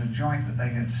 but there was a joint that they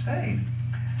had stayed.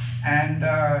 And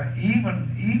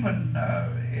even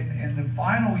in the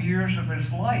final years of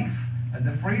his life that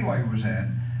the freeway was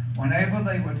in, whenever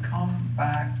they would come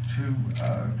back to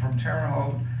from Terre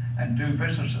Haute and do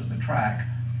business at the track,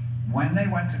 when they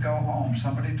went to go home,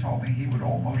 somebody told me he would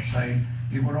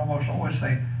almost always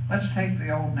say, let's take the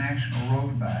old National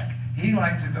Road back. He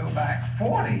liked to go back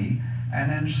 40 and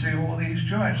then see all these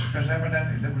joints, because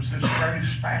evidently there was this very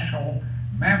special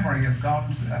memory of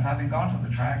having gone to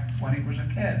the track when he was a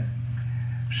kid.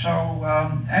 So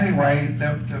anyway,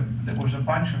 there was a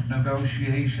bunch of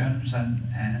negotiations,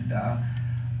 and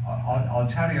I'll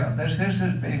tell you, this is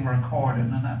being recorded,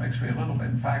 and that makes me a little bit,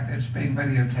 in fact, it's being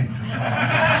videotaped as well.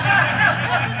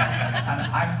 And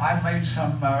I made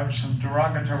some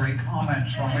derogatory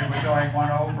comments when we were doing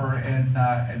one over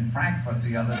in Frankfurt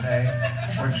the other day,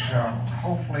 which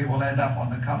hopefully will end up on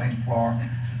the cutting floor.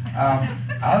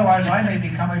 Otherwise, I may be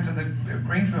coming to the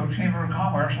Greenfield Chamber of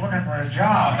Commerce looking for a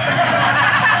job.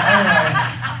 Anyway,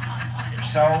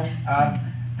 so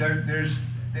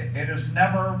it has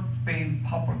never been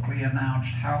publicly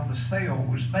announced how the sale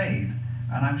was made,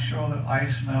 and I'm sure that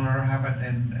Ice Miller have it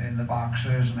in the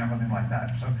boxes and everything like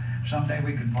that. So someday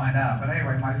we can find out. But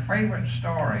anyway, my favorite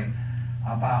story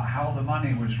about how the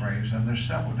money was raised, and there's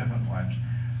several different ones.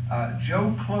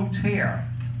 Joe Cloutier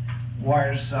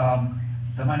was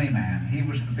the money man. He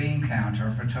was the bean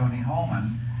counter for Tony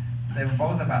Holman. They were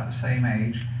both about the same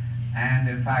age, and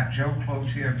in fact, Joe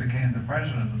Cloutier became the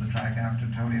president of the track after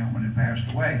Tony Holman had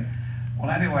passed away. Well,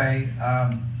 anyway,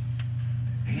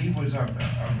 he was a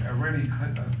really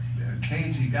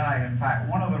cagey guy. In fact,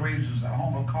 one of the reasons that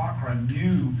Homer Cochran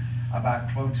knew about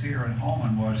Cloutier and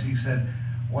Holman was, he said,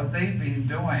 what they've been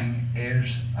doing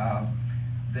is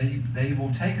they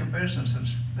will take a business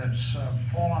that's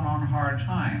fallen on hard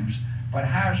times, but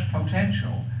has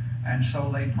potential, and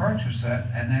so they purchase it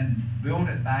and then build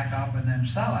it back up and then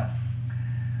sell it.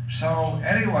 So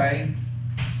anyway,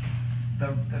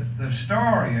 the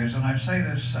story is, and I say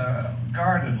this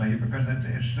guardedly because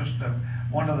it's just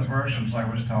one of the versions I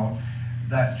was told,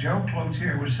 that Joe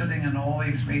Cloutier was sitting in all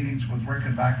these meetings with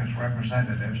Rickenbacker's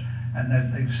representatives, and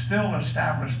that they've still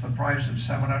established the price at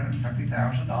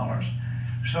 $750,000.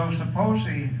 So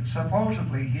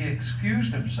supposedly he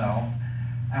excused himself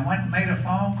and went and made a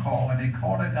phone call, and he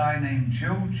called a guy named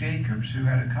Joe Jacobs, who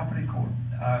had a company called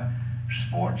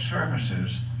Sports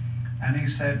Services, and he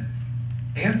said,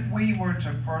 if we were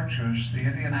to purchase the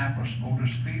Indianapolis Motor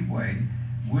Speedway,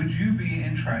 would you be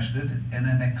interested in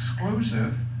an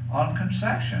exclusive on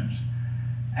concessions?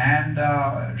 And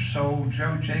so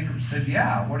Joe Jacobs said,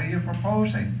 yeah, what are you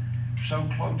proposing? So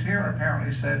Cloutier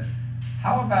apparently said,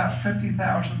 how about $50,000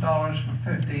 for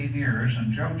 15 years?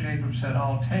 And Joe Jacobs said,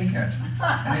 I'll take it.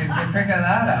 And if you figure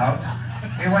that out,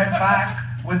 he went back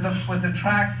with the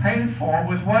track paid for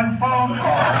with one phone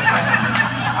call.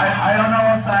 I don't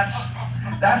know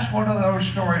if that's one of those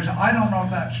stories. I don't know if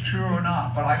that's true or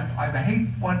not, but I hate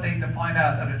one day to find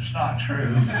out that it's not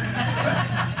true.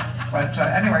 But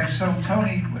anyway, so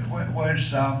Tony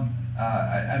was,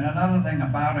 and another thing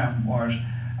about him was,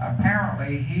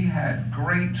 apparently he had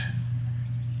great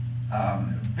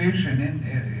vision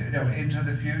into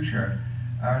the future.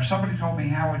 Somebody told me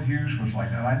Howard Hughes was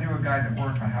like that. I knew a guy that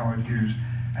worked for Howard Hughes,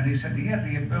 and he said he had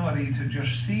the ability to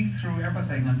just see through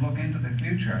everything and look into the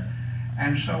future.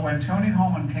 And so when Tony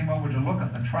Holman came over to look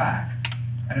at the track,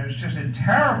 and it was just in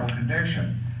terrible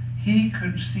condition, he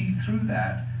could see through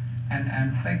that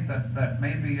and think that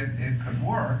maybe it could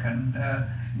work, and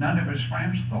none of his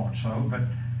friends thought so.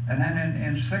 And then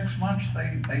in 6 months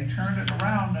they turned it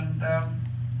around and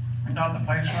got the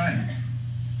place running.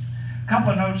 A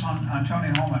couple of notes on Tony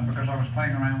Holman, because I was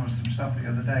playing around with some stuff the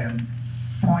other day, and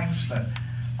points that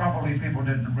probably people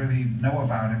didn't really know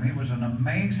about him. He was an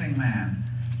amazing man,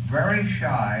 very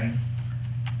shy,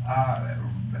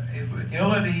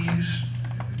 ill at ease,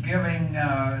 giving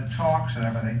talks and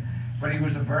everything, but he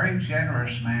was a very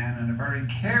generous man and a very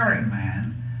caring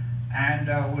man, and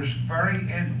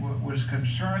was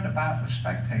concerned about the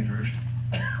spectators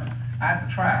at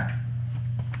the track.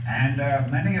 And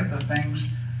many of the things,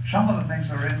 some of the things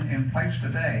that are in place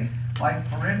today, like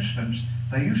for instance,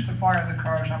 they used to fire the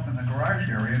cars up in the garage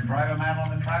area and drive them out on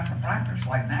the track for practice,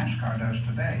 like NASCAR does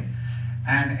today.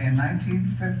 And in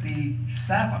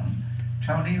 1957,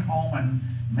 Tony Holman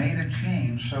made a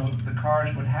change so that the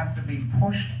cars would have to be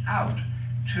pushed out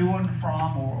to and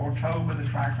from or towed with the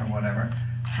track or whatever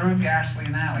through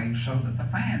Gasoline Alley so that the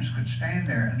fans could stand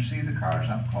there and see the cars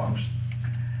up close.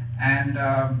 And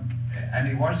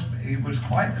he was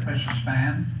quite the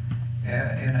businessman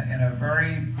in a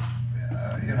very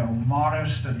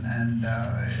modest and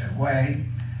way,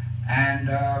 and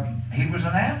he was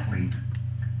an athlete.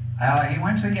 He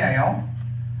went to Yale,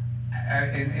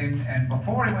 and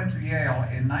before he went to Yale,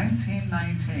 in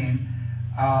 1919,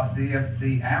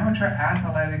 the Amateur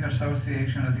Athletic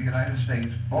Association of the United States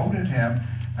voted him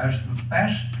as the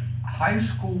best high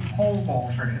school pole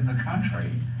vaulter in the country.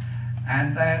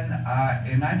 And then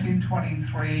in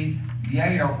 1923,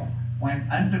 Yale went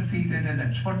undefeated in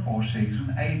its football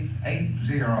season,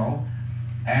 8-0,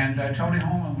 and Tony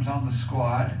Holman was on the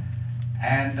squad,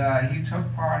 and he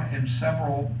took part in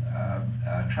several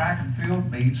track and field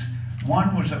meets.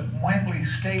 One was at Wembley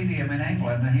Stadium in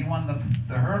England, and he won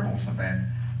the hurdles event.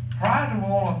 Prior to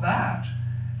all of that,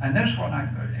 and this one, I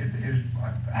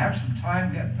have some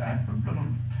time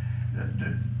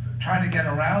trying to get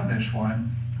around this one.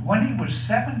 When he was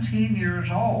 17 years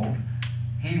old,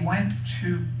 he went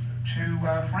to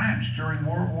France during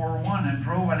World War I and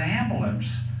drove an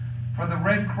ambulance for the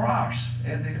Red Cross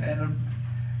in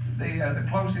the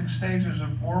closing stages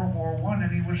of World War I,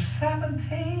 and he was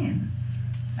 17.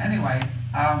 Anyway,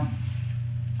 I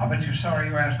bet you're sorry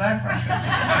you asked that question.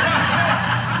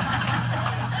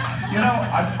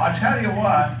 I'll tell you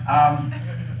what,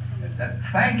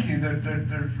 thank you.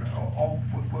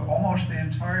 Almost the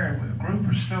entire group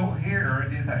is still here,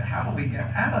 and you think, how do we get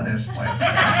out of this place?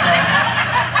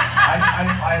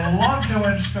 I love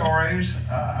doing stories,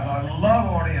 and I love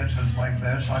audiences like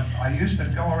this. I used to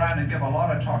go around and give a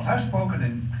lot of talks. I've spoken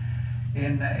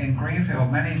in Greenfield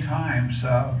many times,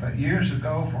 but years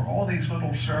ago for all these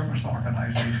little service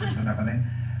organizations and everything.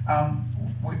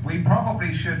 We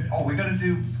probably should. Oh, we got to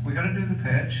do the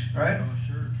pitch, right? Oh,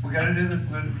 sure. We got to do the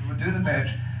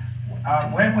pitch.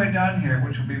 When we're done here,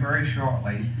 which will be very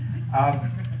shortly,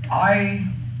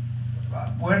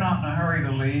 we're not in a hurry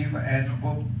to leave, and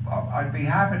I'd be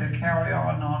happy to carry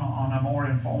on a more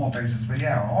informal basis. But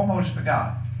yeah, almost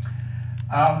forgot.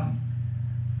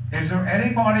 Is there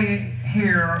anybody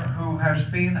here who has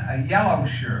been a yellow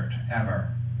shirt ever?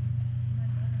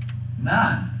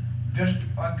 None. Just,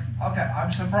 okay,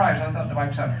 I'm surprised. I thought there might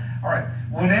be some. All right,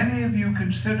 would any of you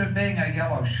consider being a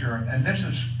yellow shirt, and this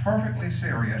is perfectly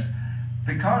serious,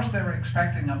 because they're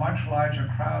expecting a much larger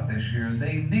crowd this year,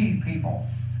 they need people,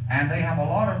 and they have a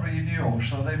lot of renewals,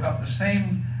 so they've got the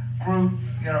same group,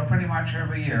 pretty much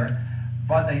every year,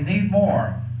 but they need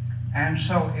more. And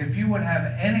so if you would have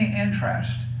any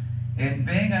interest in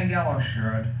being a yellow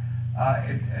shirt,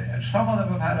 some of them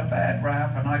have had a bad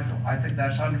rap, and I think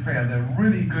that's unfair. They're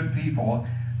really good people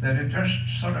that are just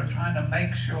sort of trying to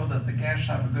make sure that the guests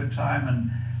have a good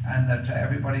time and that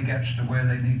everybody gets to where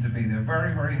they need to be. They're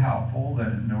very, very helpful.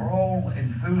 They're all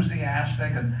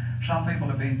enthusiastic, and some people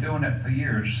have been doing it for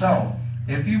years. So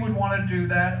if you would want to do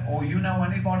that, or you know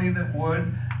anybody that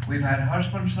would, we've had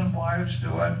husbands and wives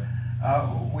do it.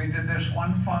 We did this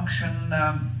one function,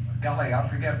 golly, I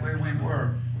forget where we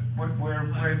were. Where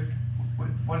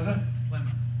was it?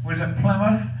 Plymouth. Was it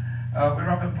Plymouth? We were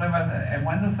up in Plymouth, and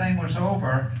when the thing was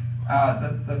over,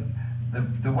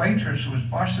 the waitress was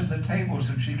busting the tables,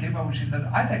 and she came over and she said,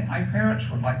 I think my parents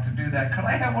would like to do that. Could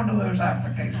I have one of those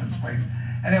applications, please?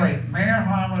 Anyway, Mayor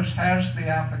Harmless has the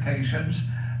applications.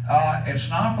 It's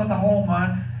not for the whole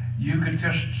month. You could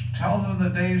just tell them the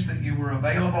days that you were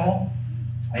available.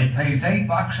 It pays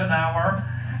 $8 an hour.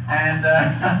 And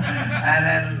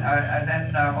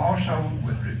then also,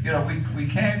 we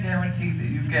can't guarantee that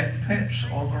you get pits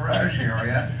or garage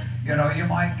area. You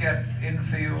might get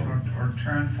infield or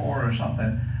turn 4 or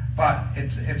something, but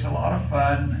it's a lot of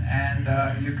fun, and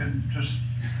you can just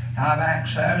have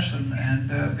access and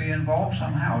be involved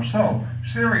somehow. So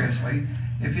seriously,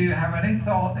 if you have any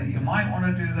thought that you might want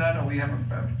to do that, or you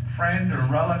have a friend or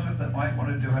relative that might want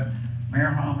to do it,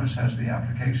 Mayor Harmless has the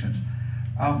applications.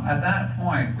 At that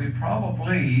point, we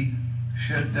probably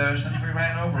should, since we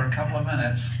ran over a couple of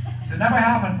minutes, It's never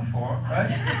happened before, right?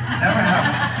 Never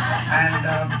happened.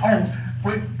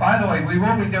 And, by the way, we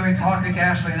will be doing Talk at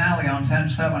Gasoline Alley on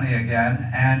 1070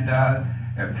 again, and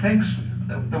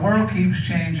the world keeps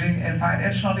changing. In fact,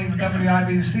 it's not even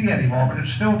WIBC anymore, but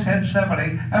it's still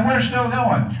 1070, and we're still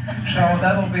going. So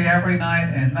that'll be every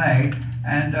night in May,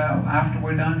 and after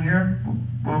we're done here,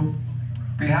 we'll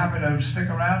be happy to stick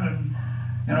around and,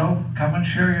 you know, come and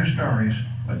share your stories.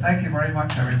 But thank you very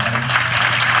much, everybody.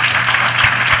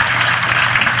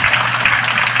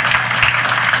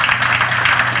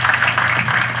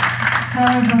 Well,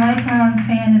 as a lifelong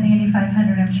fan of the Indy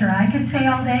 500, I'm sure I could stay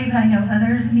all day, but I know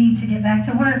others need to get back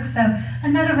to work. So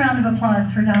another round of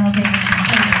applause for Donald Davidson,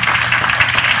 please.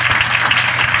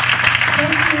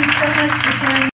 Thank you so much for sharing.